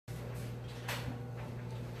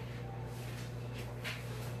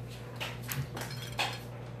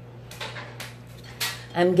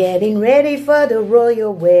I'm getting ready for the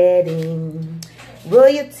royal wedding.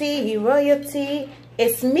 Royalty, royalty,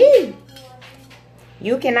 it's me.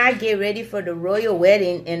 You cannot get ready for the royal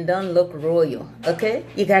wedding and don't look royal, okay?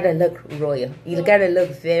 You gotta look royal. You gotta look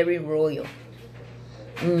very royal.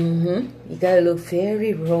 You gotta look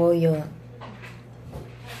very royal.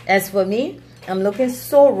 As for me, I'm looking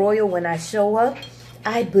so royal when I show up.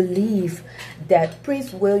 I believe that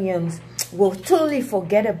Prince Williams will totally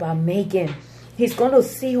forget about Meghan. He's going to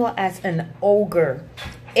see her as an ogre,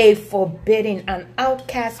 a forbidden, an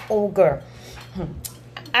outcast ogre.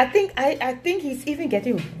 I think he's even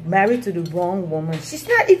getting married to the wrong woman. She's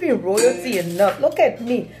not even royalty enough. Look at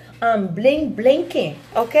me. I'm blinking,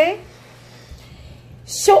 okay?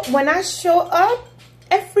 So when I show up,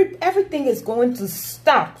 everything is going to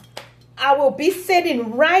stop. I will be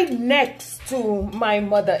sitting right next to my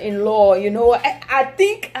mother-in-law. You know,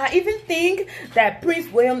 I even think that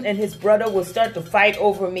Prince William and his brother will start to fight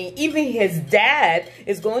over me. Even his dad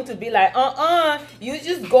is going to be like, you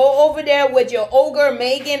just go over there with your ogre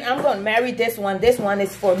Meghan. I'm going to marry this one. This one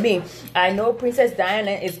is for me. I know Princess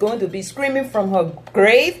Diana is going to be screaming from her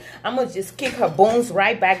grave. I'm going to just kick her bones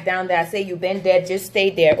right back down there. I say, you've been there, just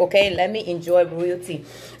stay there, okay? Let me enjoy royalty.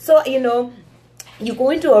 So, you know, you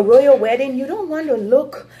go into a royal wedding, you don't want to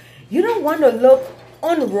look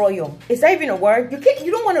unroyal. Is that even a word?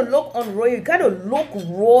 You don't want to look unroyal. You got to look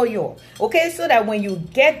royal, okay? So that when you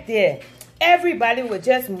get there, everybody will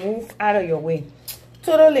just move out of your way.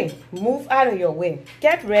 Totally move out of your way.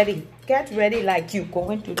 Get ready like you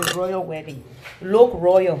going to the royal wedding. Look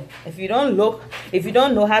royal. If you don't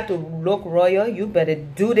know how to look royal, you better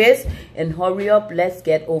do this and hurry up. Let's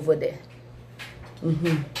get over there.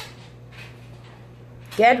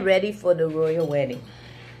 Get ready for the royal wedding.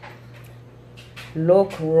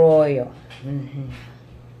 Look royal.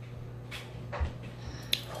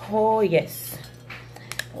 Oh yes.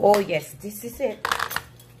 Oh yes. This is it.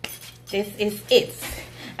 This is it.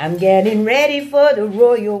 I'm getting ready for the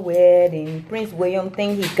royal wedding. Prince William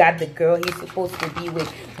thinks he got the girl he's supposed to be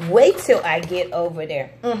with. Wait till I get over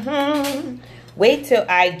there. Wait till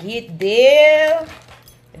I get there.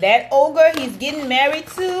 That ogre he's getting married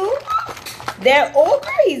to. That ogre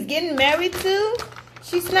he's getting married to,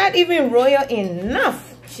 she's not even royal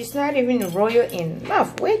enough. She's not even royal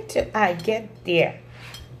enough. Wait till I get there.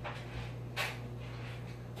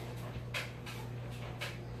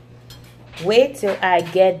 Wait till I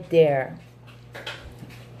get there.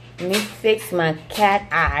 Let me fix my cat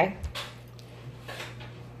eye.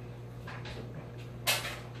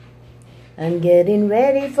 I'm getting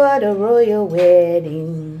ready for the royal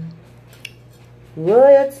wedding.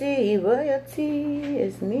 Royalty, royalty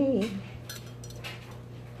is me.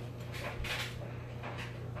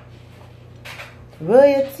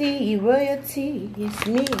 Royalty, royalty is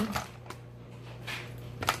me.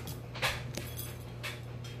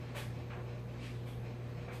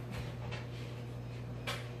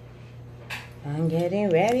 I'm getting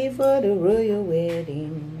ready for the royal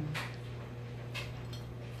wedding.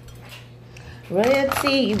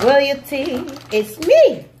 Royalty, royalty, it's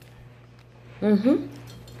me.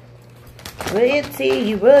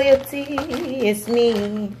 Royalty, royalty, it's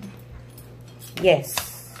me.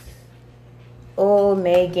 Yes. Oh,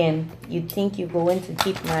 Meghan, you think you're going to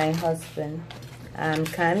keep my husband? I'm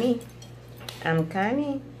coming. I'm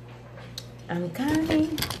coming. I'm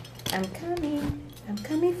coming. I'm coming. I'm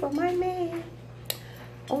coming for my man.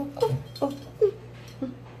 Oh, oh, oh.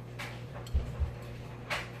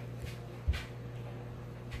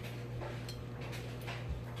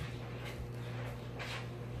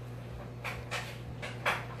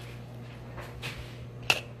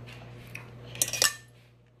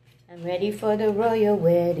 I'm ready for the royal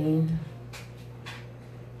wedding.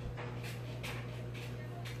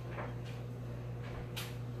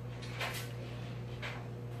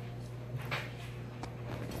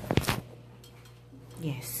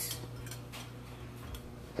 Yes.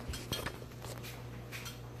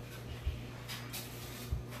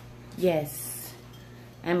 Yes.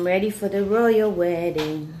 I'm ready for the royal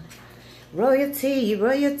wedding. Royalty,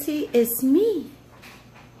 royalty is me.